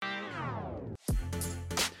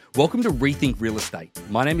Welcome to Rethink Real Estate.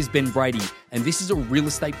 My name is Ben Brady, and this is a real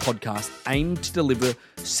estate podcast aimed to deliver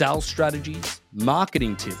sales strategies,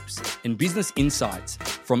 marketing tips, and business insights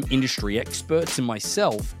from industry experts and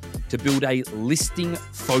myself to build a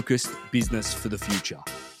listing-focused business for the future.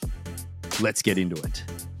 Let's get into it.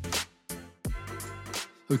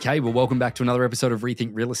 Okay, well, welcome back to another episode of Rethink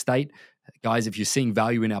Real Estate. Guys, if you're seeing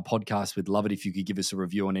value in our podcast, we'd love it if you could give us a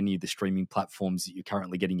review on any of the streaming platforms that you're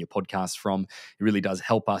currently getting your podcasts from. It really does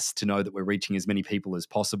help us to know that we're reaching as many people as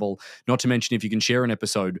possible. Not to mention, if you can share an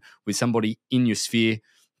episode with somebody in your sphere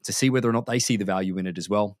to see whether or not they see the value in it as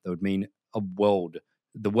well, that would mean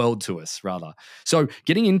the world to us, rather. So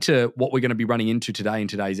getting into what we're going to be running into today in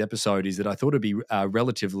today's episode is that I thought it'd be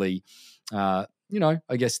relatively,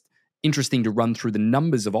 interesting to run through the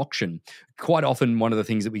numbers of auction. Quite often, one of the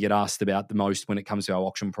things that we get asked about the most when it comes to our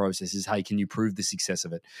auction process is, hey, can you prove the success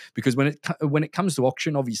of it? Because when it comes to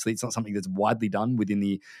auction, obviously, it's not something that's widely done within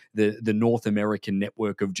the North American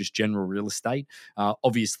network of just general real estate.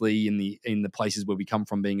 Obviously, in the places where we come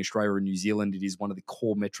from, being Australia and New Zealand, it is one of the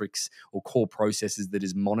core metrics or core processes that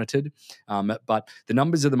is monitored. But the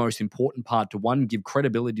numbers are the most important part to, one, give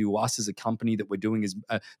credibility to us as a company that we're doing as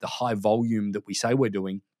the high volume that we say we're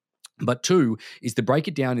doing. But two is to break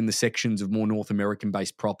it down in the sections of more North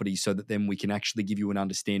American-based properties so that then we can actually give you an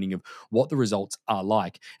understanding of what the results are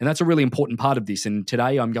like. And that's a really important part of this. And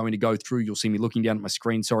today I'm going to go through, you'll see me looking down at my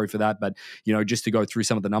screen, sorry for that, but just to go through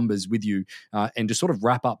some of the numbers with you and to sort of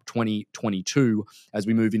wrap up 2022 as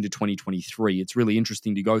we move into 2023. It's really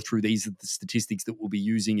interesting to go through. These are the statistics that we'll be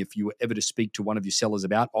using if you were ever to speak to one of your sellers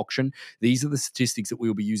about auction. These are the statistics that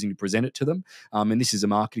we'll be using to present it to them. And this is a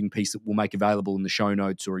marketing piece that we'll make available in the show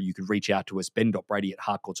notes, or you could reach out to us,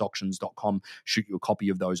 ben.brady@harcourtsauctions.com. Shoot you a copy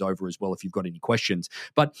of those over as well if you've got any questions.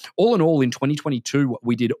 But all in all, in 2022,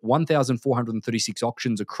 we did 1,436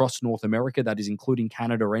 auctions across North America. That is including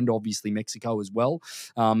Canada and obviously Mexico as well.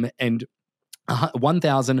 And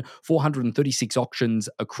 1,436 auctions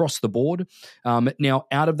across the board. Now,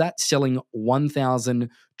 out of that, selling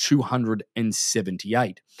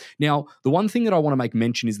 1,278. Now, the one thing that I want to make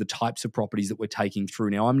mention is the types of properties that we're taking through.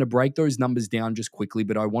 Now, I'm going to break those numbers down just quickly,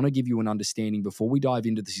 but I want to give you an understanding before we dive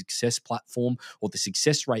into the success platform or the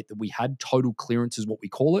success rate that we had. Total clearance is what we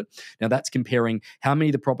call it. Now, that's comparing how many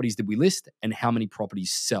of the properties did we list and how many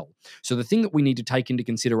properties sell. So the thing that we need to take into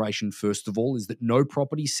consideration, first of all, is that no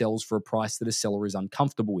property sells for a price that a seller is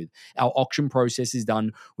uncomfortable with. Our auction process is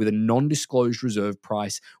done with a non-disclosed reserve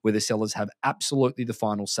price where the sellers have absolutely the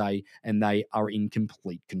final say and they are in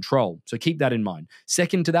complete control. So keep that in mind.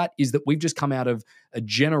 Second to that is that we've just come out of a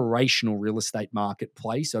generational real estate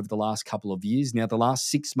marketplace over the last couple of years. Now, the last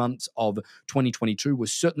 6 months of 2022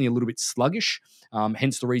 was certainly a little bit sluggish,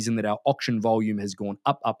 hence the reason that our auction volume has gone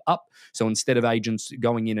up. So instead of agents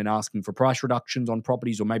going in and asking for price reductions on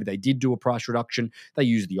properties, or maybe they did do a price reduction, they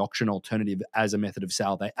used the auction alternative as a method of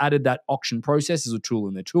sale. They added that auction process as a tool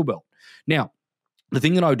in their tool belt. Now, the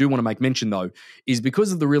thing that I do want to make mention, though, is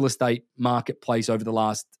because of the real estate marketplace over the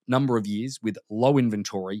last number of years with low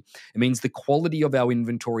inventory, it means the quality of our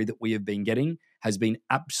inventory that we have been getting has been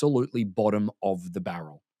absolutely bottom of the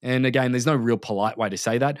barrel. And again, there's no real polite way to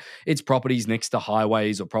say that. It's properties next to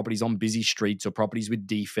highways or properties on busy streets or properties with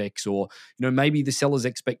defects, or maybe the seller's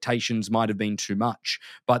expectations might have been too much.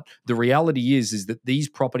 But the reality is that these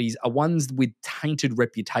properties are ones with tainted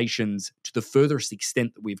reputations to the furthest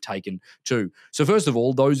extent that we've taken to. So first of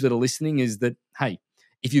all, those that are listening is that, hey,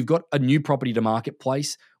 if you've got a new property to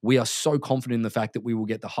marketplace, we are so confident in the fact that we will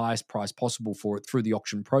get the highest price possible for it through the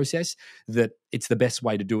auction process that it's the best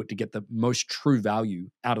way to do it to get the most true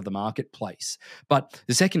value out of the marketplace. But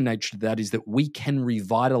the second nature to that is that we can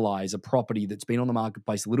revitalize a property that's been on the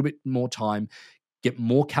marketplace a little bit more time, get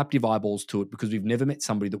more captive eyeballs to it, because we've never met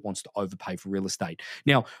somebody that wants to overpay for real estate.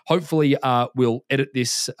 Now, hopefully we'll edit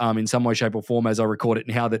this in some way, shape or form as I record it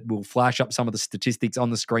now, that will flash up some of the statistics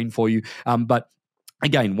on the screen for you. But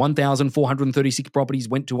again, 1,436 properties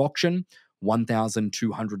went to auction,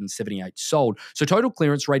 1,278 sold. So total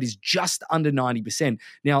clearance rate is just under 90%.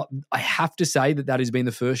 Now, I have to say that has been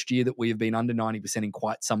the first year that we have been under 90% in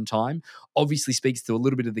quite some time. Obviously speaks to a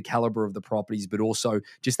little bit of the caliber of the properties, but also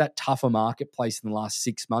just that tougher marketplace in the last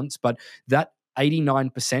 6 months. But that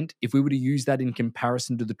 89%, if we were to use that in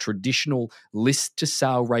comparison to the traditional list to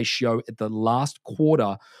sale ratio at the last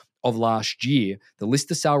quarter of last year, the list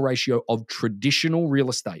to sale ratio of traditional real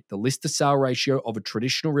estate, a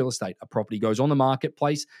property goes on the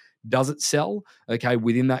marketplace, does it sell,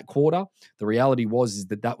 within that quarter? The reality was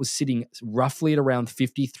that was sitting roughly at around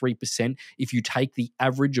 53% if you take the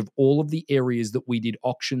average of all of the areas that we did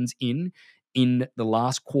auctions in the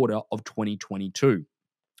last quarter of 2022.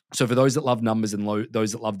 So for those that love numbers and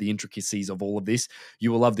those that love the intricacies of all of this,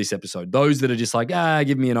 you will love this episode. Those that are just like,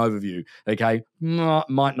 give me an overview, okay,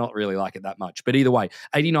 might not really like it that much. But either way,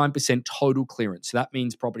 89% total clearance. So that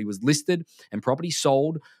means property was listed and property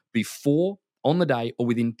sold before, on the day, or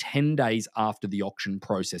within 10 days after the auction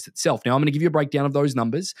process itself. Now, I'm going to give you a breakdown of those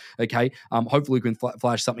numbers, okay? Hopefully, we can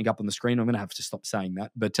flash something up on the screen. I'm going to have to stop saying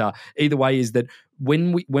that. But either way is that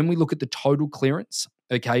when we look at the total clearance,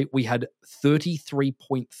 okay, we had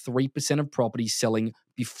 33.3% of properties selling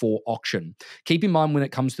before auction. Keep in mind when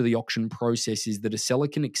it comes to the auction process is that a seller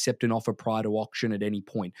can accept an offer prior to auction at any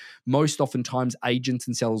point. Most oftentimes, agents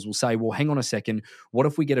and sellers will say, well, hang on a second, what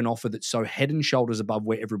if we get an offer that's so head and shoulders above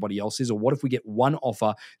where everybody else is? Or what if we get one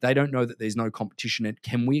offer, they don't know that there's no competition, and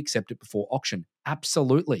can we accept it before auction?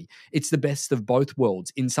 Absolutely. It's the best of both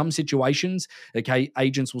worlds. In some situations, okay,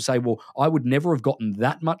 agents will say, well, I would never have gotten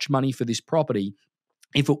that much money for this property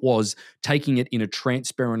if it was taking it in a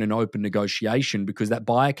transparent and open negotiation, because that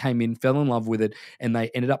buyer came in, fell in love with it, and they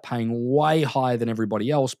ended up paying way higher than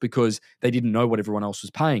everybody else because they didn't know what everyone else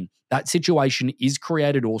was paying. That situation is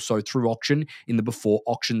created also through auction in the before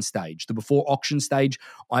auction stage. The before auction stage,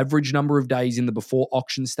 average number of days in the before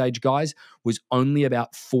auction stage, guys, was only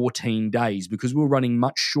about 14 days because we were running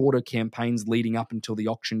much shorter campaigns leading up until the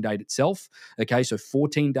auction date itself. Okay, so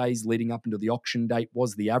 14 days leading up until the auction date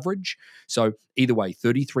was the average. So either way,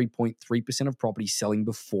 33.3% of properties selling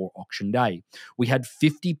before auction day. We had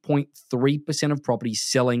 50.3% of properties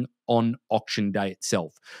selling on auction day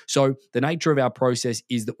itself. So the nature of our process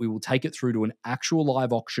is that we will take it through to an actual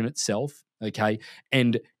live auction itself, okay?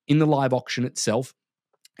 And in the live auction itself,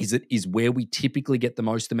 is where we typically get the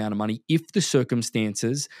most amount of money if the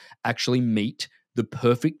circumstances actually meet the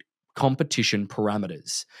perfect competition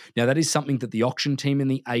parameters. Now, that is something that the auction team and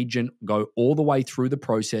the agent go all the way through the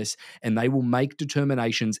process, and they will make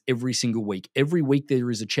determinations every single week. Every week there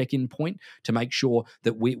is a check-in point to make sure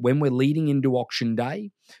that when we're leading into auction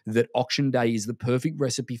day, that auction day is the perfect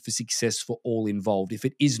recipe for success for all involved. If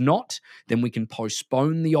it is not, then we can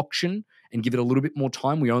postpone the auction and give it a little bit more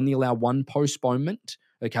time. We only allow one postponement,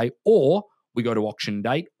 okay? Or we go to auction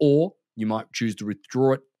date, or you might choose to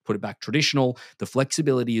withdraw it, put it back traditional. The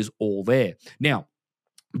flexibility is all there. Now,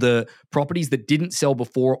 the properties that didn't sell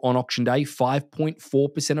before on auction day,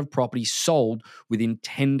 5.4% of properties sold within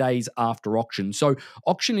 10 days after auction. So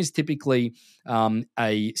auction is typically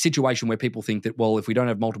a situation where people think that, well, if we don't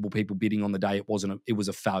have multiple people bidding on the day, it was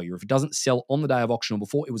a failure. If it doesn't sell on the day of auction or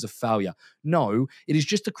before, it was a failure. No, it is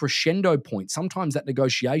just a crescendo point. Sometimes that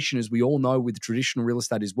negotiation, as we all know with traditional real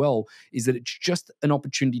estate as well, is that it's just an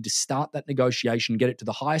opportunity to start that negotiation, get it to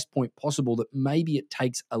the highest point possible, that maybe it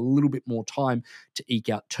takes a little bit more time to eke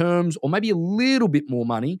out terms or maybe a little bit more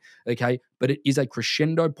money, okay? But it is a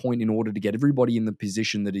crescendo point in order to get everybody in the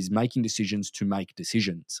position that is making decisions to make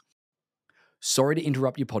decisions. Sorry to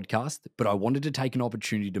interrupt your podcast, but I wanted to take an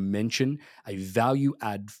opportunity to mention a value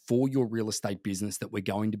add for your real estate business that we're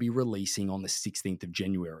going to be releasing on the 16th of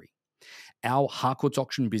January. Our Harcourt's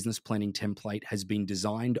Auction Business Planning template has been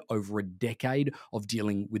designed over a decade of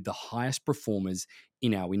dealing with the highest performers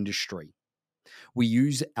in our industry. We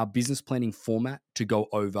use our business planning format to go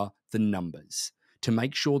over the numbers, to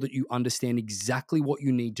make sure that you understand exactly what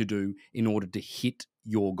you need to do in order to hit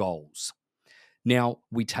your goals. Now,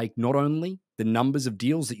 we take not only the numbers of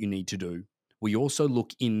deals that you need to do, we also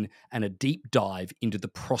look in and a deep dive into the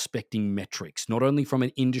prospecting metrics, not only from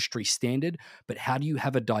an industry standard, but how do you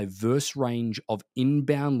have a diverse range of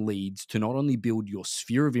inbound leads to not only build your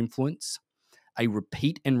sphere of influence, a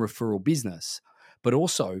repeat and referral business, but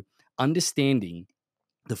also understanding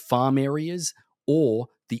the farm areas or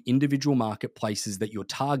the individual marketplaces that you're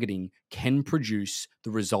targeting can produce the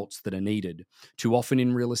results that are needed. Too often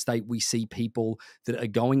in real estate, we see people that are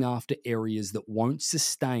going after areas that won't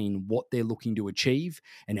sustain what they're looking to achieve,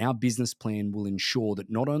 and our business plan will ensure that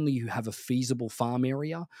not only you have a feasible farm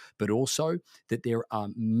area, but also that there are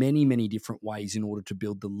many, many different ways in order to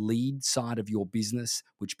build the lead side of your business,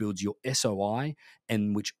 which builds your SOI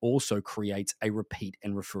and which also creates a repeat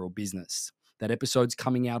and referral business. That episode's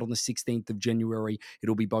coming out on the 16th of January.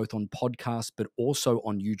 It'll be both on podcast, but also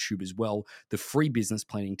on YouTube as well. The free business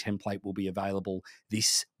planning template will be available.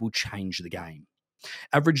 This will change the game.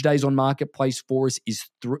 Average days on marketplace for us is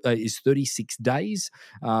 36 days,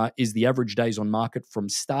 is the average days on market from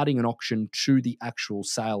starting an auction to the actual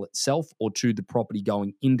sale itself or to the property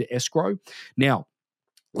going into escrow. Now,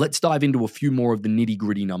 Let's dive into a few more of the nitty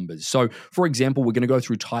gritty numbers. So, for example, we're going to go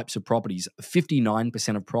through types of properties.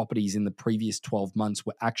 59% of properties in the previous 12 months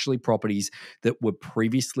were actually properties that were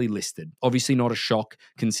previously listed. Obviously, not a shock,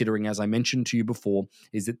 considering, as I mentioned to you before,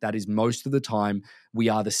 is that is most of the time we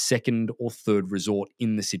are the second or third resort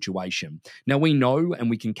in the situation. Now, we know and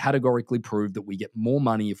we can categorically prove that we get more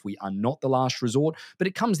money if we are not the last resort, but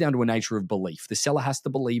it comes down to a nature of belief. The seller has to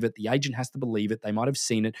believe it, the agent has to believe it, they might have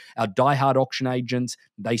seen it. Our diehard auction agents,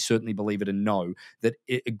 they certainly believe it and know that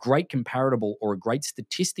a great comparable or a great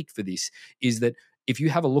statistic for this is that if you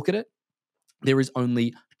have a look at it, there is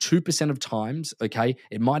only 2% of times, okay,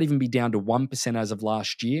 it might even be down to 1% as of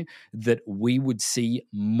last year, that we would see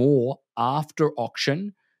more after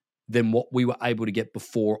auction than what we were able to get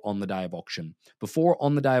before on the day of auction. Before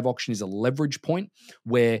on the day of auction is a leverage point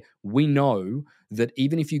where we know that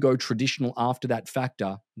even if you go traditional after that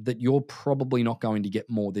factor, that you're probably not going to get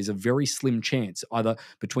more. There's a very slim chance, either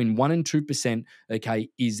between 1% and 2%, okay,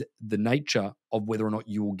 is the nature of whether or not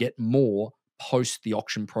you will get more post the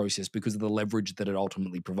auction process because of the leverage that it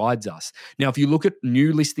ultimately provides us. Now, if you look at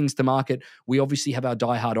new listings to market, we obviously have our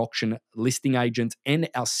diehard auction listing agents and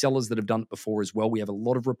our sellers that have done it before as well. We have a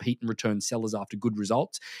lot of repeat and return sellers after good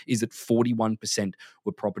results, is that 41%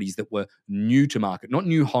 were properties that were new to market, not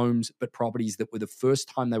new homes, but properties that were the first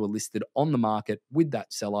time they were listed on the market with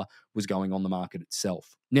that seller was going on the market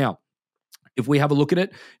itself. Now, if we have a look at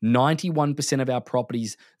it, 91% of our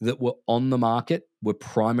properties that were on the market were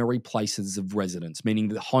primary places of residence, meaning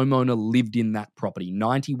the homeowner lived in that property.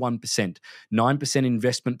 91%, 9%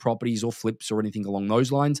 investment properties or flips or anything along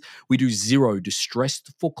those lines. We do 0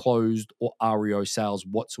 distressed, foreclosed, or REO sales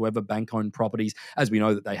whatsoever, bank-owned properties, as we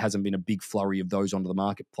know that there hasn't been a big flurry of those onto the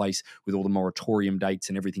marketplace with all the moratorium dates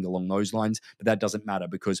and everything along those lines. But that doesn't matter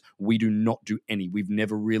because we do not do any. We've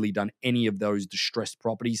never really done any of those distressed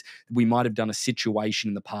properties. We might have done a situation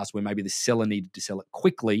in the past where maybe the seller needed to sell it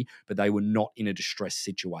quickly, but they were not in a distress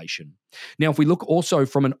situation. Now, if we look also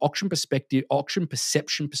from an auction perspective, auction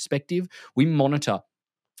perception perspective, we monitor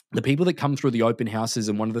the people that come through the open houses,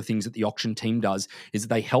 and one of the things that the auction team does is that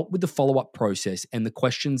they help with the follow-up process and the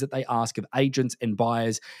questions that they ask of agents and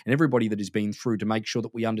buyers and everybody that has been through to make sure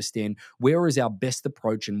that we understand where is our best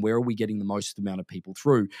approach and where are we getting the most amount of people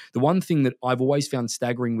through. The one thing that I've always found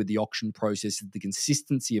staggering with the auction process is the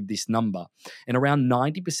consistency of this number. And around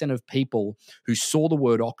 90% of people who saw the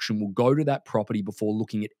word auction will go to that property before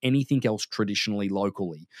looking at anything else traditionally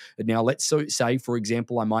locally. Now, let's say, for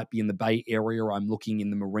example, I might be in the Bay Area, I'm looking in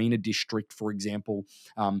the Marina District, for example.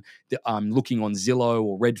 I'm looking on Zillow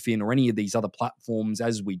or Redfin or any of these other platforms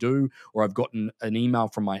as we do, or I've gotten an email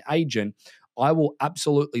from my agent. I will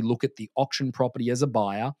absolutely look at the auction property as a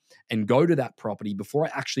buyer and go to that property before I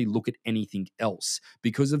actually look at anything else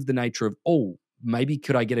because of the nature of, maybe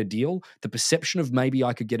could I get a deal? The perception of maybe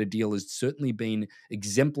I could get a deal has certainly been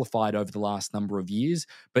exemplified over the last number of years,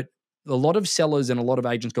 but a lot of sellers and a lot of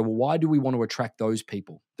agents go, well, why do we want to attract those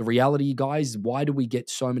people? The reality, guys, why do we get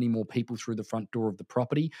so many more people through the front door of the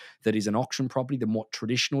property that is an auction property than what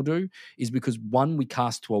traditional do? Is because one, we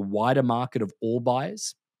cast to a wider market of all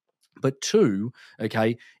buyers, but two,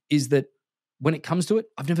 okay, is that when it comes to it,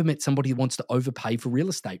 I've never met somebody who wants to overpay for real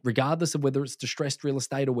estate, regardless of whether it's distressed real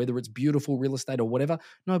estate or whether it's beautiful real estate or whatever.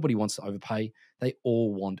 Nobody wants to overpay. They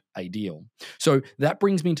all want a deal. So that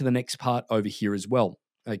brings me to the next part over here as well.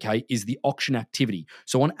 Okay, is the auction activity.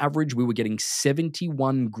 So on average, we were getting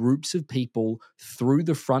 71 groups of people through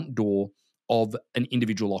the front door of an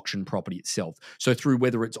individual auction property itself. So through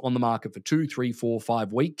whether it's on the market for 2, 3, 4,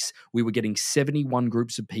 5 weeks, we were getting 71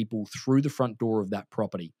 groups of people through the front door of that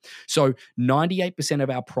property. So 98%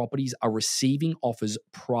 of our properties are receiving offers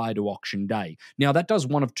prior to auction day. Now that does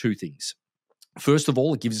one of two things. First of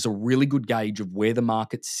all, it gives us a really good gauge of where the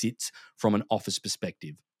market sits from an office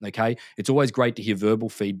perspective. Okay, it's always great to hear verbal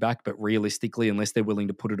feedback, but realistically, unless they're willing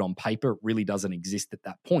to put it on paper, it really doesn't exist at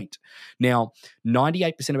that point. Now,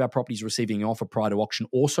 98% of our properties receiving an offer prior to auction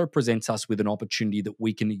also presents us with an opportunity that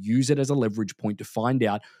we can use it as a leverage point to find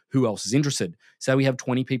out who else is interested. Say we have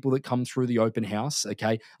 20 people that come through the open house,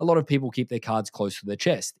 okay? A lot of people keep their cards close to their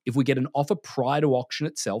chest. If we get an offer prior to auction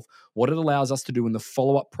itself, what it allows us to do in the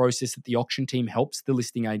follow-up process that the auction team helps the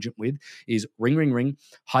listing agent with is ring, ring, ring.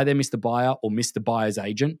 Hi there, Mr. Buyer or Mr. Buyer's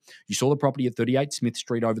agent. You saw the property at 38 Smith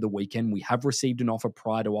Street over the weekend. We have received an offer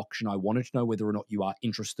prior to auction. I wanted to know whether or not you are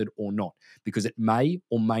interested or not, because it may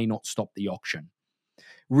or may not stop the auction.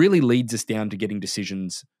 Really leads us down to getting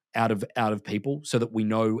decisions out of people so that we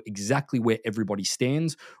know exactly where everybody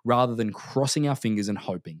stands rather than crossing our fingers and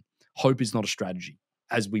hoping. Hope is not a strategy,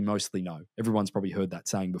 as we mostly know. Everyone's probably heard that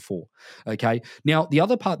saying before. Okay. Now, the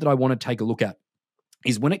other part that I want to take a look at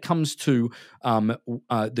is when it comes to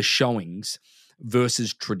the showings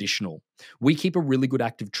versus traditional. We keep a really good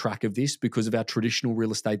active track of this because of our traditional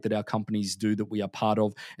real estate that our companies do that we are part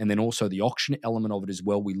of, and then also the auction element of it as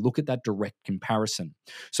well. We look at that direct comparison.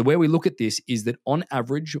 So where we look at this is that on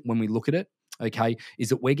average, when we look at it, okay, is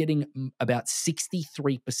that we're getting about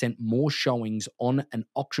 63% more showings on an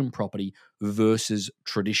auction property versus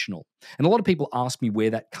traditional. And a lot of people ask me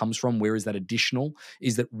where that comes from. Where is that additional?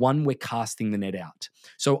 Is that one, we're casting the net out.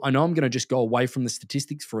 So I know I'm going to just go away from the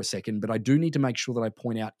statistics for a second, but I do need to make sure that I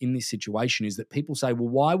point out in this situation is that people say, well,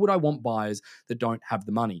 why would I want buyers that don't have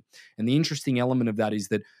the money? And the interesting element of that is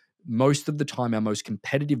that most of the time, our most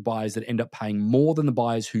competitive buyers that end up paying more than the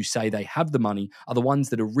buyers who say they have the money are the ones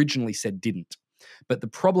that originally said didn't. But the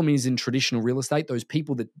problem is in traditional real estate, those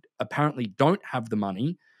people that apparently don't have the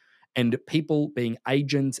money and people being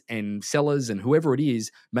agents and sellers and whoever it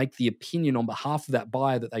is make the opinion on behalf of that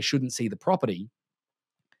buyer that they shouldn't see the property,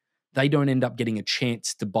 they don't end up getting a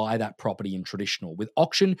chance to buy that property in traditional. With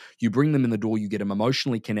auction, you bring them in the door, you get them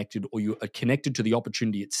emotionally connected, or you are connected to the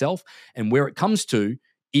opportunity itself. And where it comes to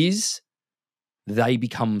is they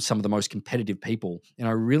become some of the most competitive people. And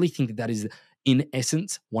I really think that that is, in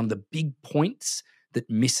essence, one of the big points that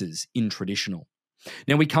misses in traditional.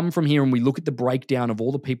 Now, we come from here and we look at the breakdown of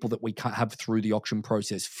all the people that we have through the auction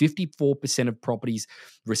process. 54% of properties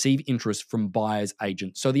receive interest from buyer's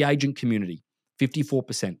agents. So the agent community,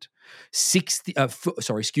 54%.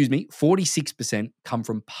 46% come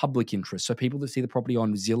from public interest. So people that see the property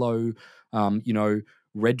on Zillow,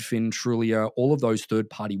 Redfin, Trulia, all of those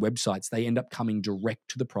third-party websites, they end up coming direct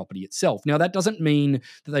to the property itself. Now, that doesn't mean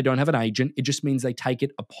that they don't have an agent. It just means they take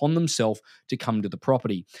it upon themselves to come to the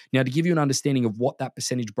property. Now, to give you an understanding of what that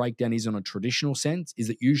percentage breakdown is on a traditional sense, is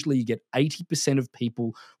that usually you get 80% of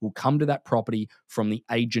people will come to that property from the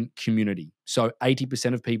agent community. So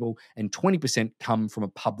 80% of people and 20% come from a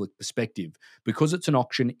public perspective. Because it's an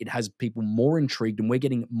auction, it has people more intrigued, and we're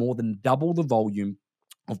getting more than double the volume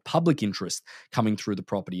of public interest coming through the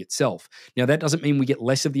property itself. Now, that doesn't mean we get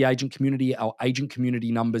less of the agent community. Our agent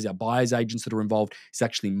community numbers, our buyers agents that are involved, is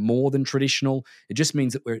actually more than traditional. It just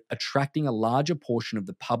means that we're attracting a larger portion of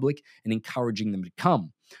the public and encouraging them to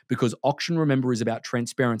come. Because auction, remember, is about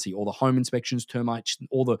transparency. All the home inspections, termites,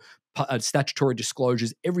 all the statutory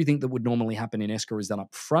disclosures, everything that would normally happen in escrow is done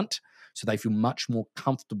up front, so they feel much more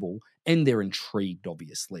comfortable and they're intrigued,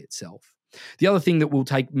 obviously, itself. The other thing that we'll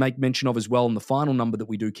make mention of as well, and the final number that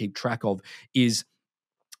we do keep track of, is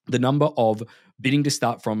the number of bidding to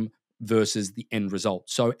start from versus the end result.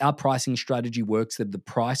 So our pricing strategy works that the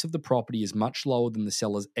price of the property is much lower than the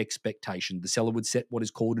seller's expectation. The seller would set what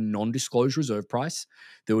is called a non-disclosed reserve price.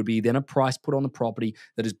 There would be then a price put on the property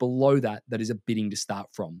that is below that is a bidding to start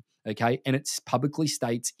from. Okay, and it publicly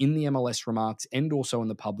states in the MLS remarks and also in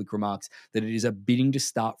the public remarks that it is a bidding to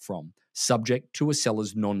start from, subject to a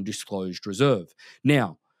seller's non-disclosed reserve.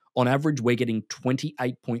 Now, on average, we're getting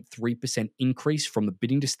 28.3% increase from the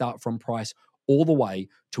bidding to start from price all the way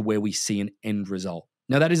to where we see an end result.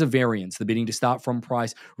 Now, that is a variance. The bidding to start from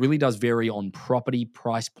price really does vary on property,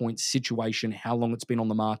 price point, situation, how long it's been on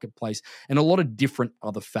the marketplace, and a lot of different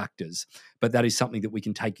other factors. But that is something that we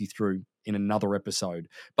can take you through in another episode.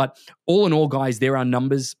 But all in all, guys, there are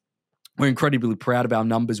numbers. We're incredibly proud of our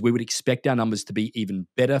numbers. We would expect our numbers to be even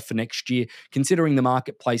better for next year, considering the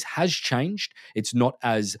marketplace has changed. It's not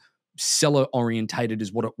as seller orientated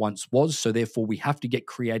as what it once was. So therefore, we have to get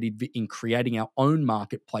creative in creating our own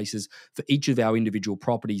marketplaces for each of our individual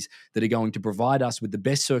properties that are going to provide us with the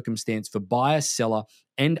best circumstance for buyer, seller,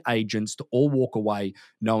 and agents to all walk away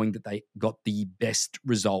knowing that they got the best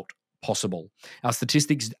result possible. Our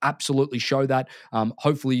statistics absolutely show that.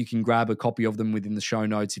 Hopefully you can grab a copy of them within the show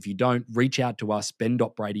notes. If you don't, reach out to us,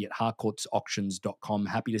 ben.brady@harcourtsauctions.com.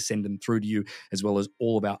 Happy to send them through to you, as well as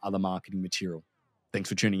all of our other marketing material. Thanks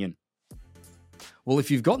for tuning in. Well, if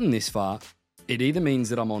you've gotten this far, it either means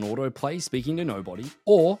that I'm on autoplay speaking to nobody,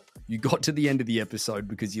 or you got to the end of the episode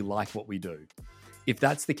because you like what we do. If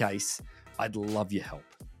that's the case, I'd love your help.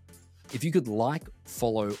 If you could like,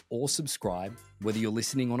 follow, or subscribe, whether you're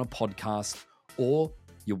listening on a podcast or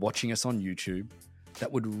you're watching us on YouTube,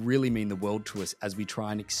 that would really mean the world to us as we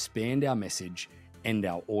try and expand our message and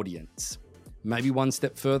our audience. Maybe one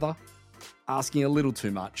step further, asking a little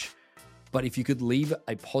too much, but if you could leave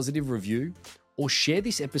a positive review or share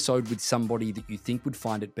this episode with somebody that you think would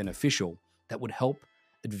find it beneficial, that would help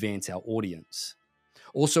advance our audience.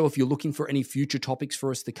 Also, if you're looking for any future topics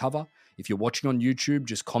for us to cover, if you're watching on YouTube,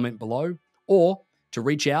 just comment below, or to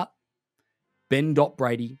reach out,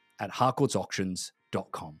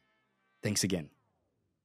 ben.brady@harcourtsauctions.com. Thanks again.